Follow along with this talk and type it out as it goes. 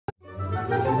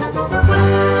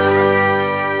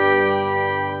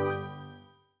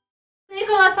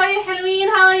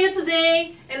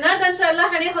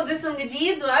هناخد لسون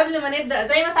جديد، وقبل ما نبدأ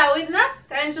زي ما تعودنا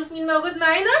تعالوا نشوف مين موجود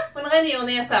معانا ونغني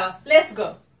أغنية سوا. Let's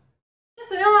go.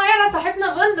 السلام على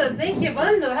صاحبنا بندو. ازيك يا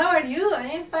بندو؟ How are you? I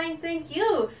am fine thank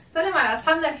you. سلم على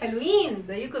أصحابنا الحلوين.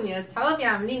 ازيكم يا أصحابي؟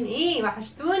 عاملين إيه؟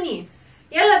 وحشتوني.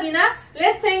 يلا بينا.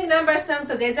 Let's sing number song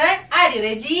together. Are you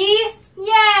ready?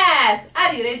 Yes.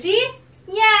 Are you ready?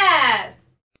 Yes.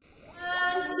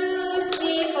 1, 2,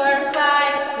 3, 4,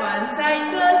 5. One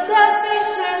cycle the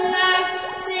fish and life.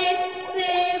 6,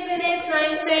 7, 8,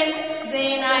 9, 10.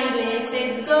 Then I let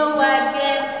it go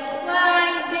again. Why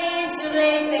did you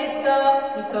let it go?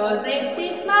 Because it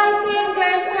bit my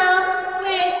finger so.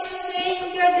 Which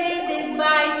finger did it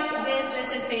bite? This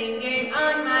little finger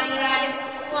on my right.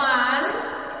 1,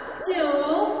 2,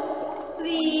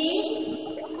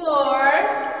 3, 4,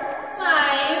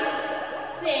 5,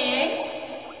 6,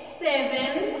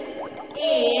 7,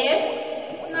 8,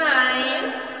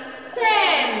 9,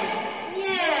 10.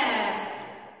 Yeah.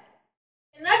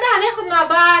 النهارده هناخد مع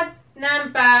بعض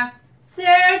number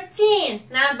 13.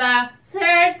 number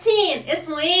 13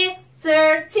 اسمه ايه؟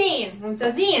 13.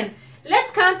 ممتازين.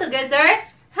 Let's count together.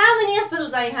 How many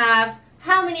apples I have?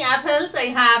 How many apples I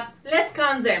have? Let's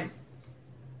count them.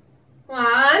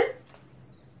 1,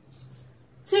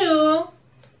 2,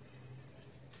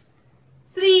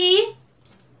 3,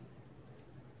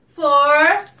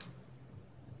 4,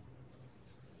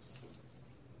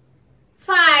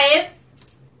 5,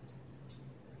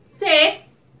 6,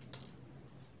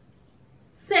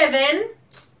 7,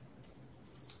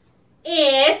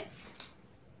 8,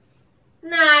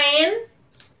 9,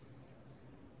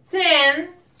 10,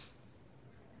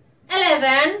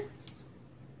 11,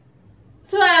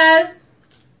 12,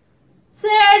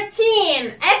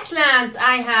 13. Excellent.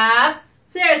 I have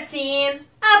 13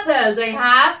 apples. I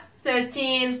have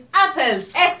 13 apples.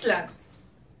 Excellent.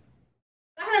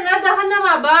 احنا النهارده خدنا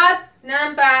مع بعض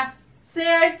number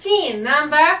 13.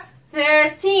 number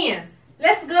 13.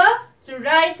 Let's go to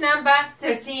write number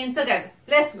 13 together.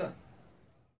 Let's go.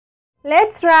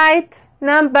 Let's write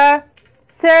number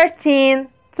 13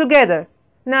 together.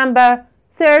 Number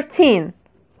 13.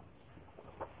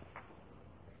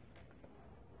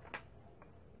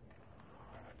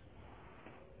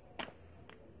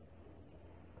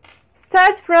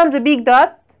 Start from the big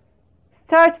dot.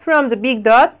 Start from the big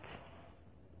dot.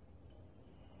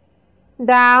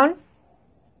 Down.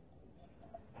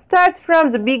 Start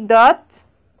from the big dot.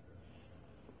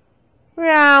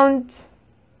 Round.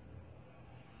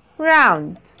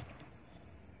 Round.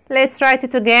 Let's write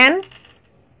it again.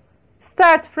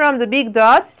 Start from the big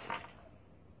dot.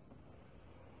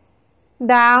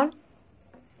 Down.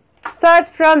 Start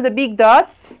from the big dot.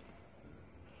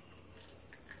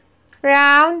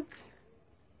 Round.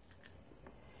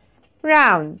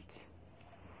 Round.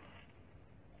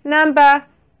 Number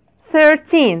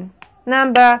 13.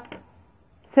 Number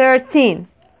 13.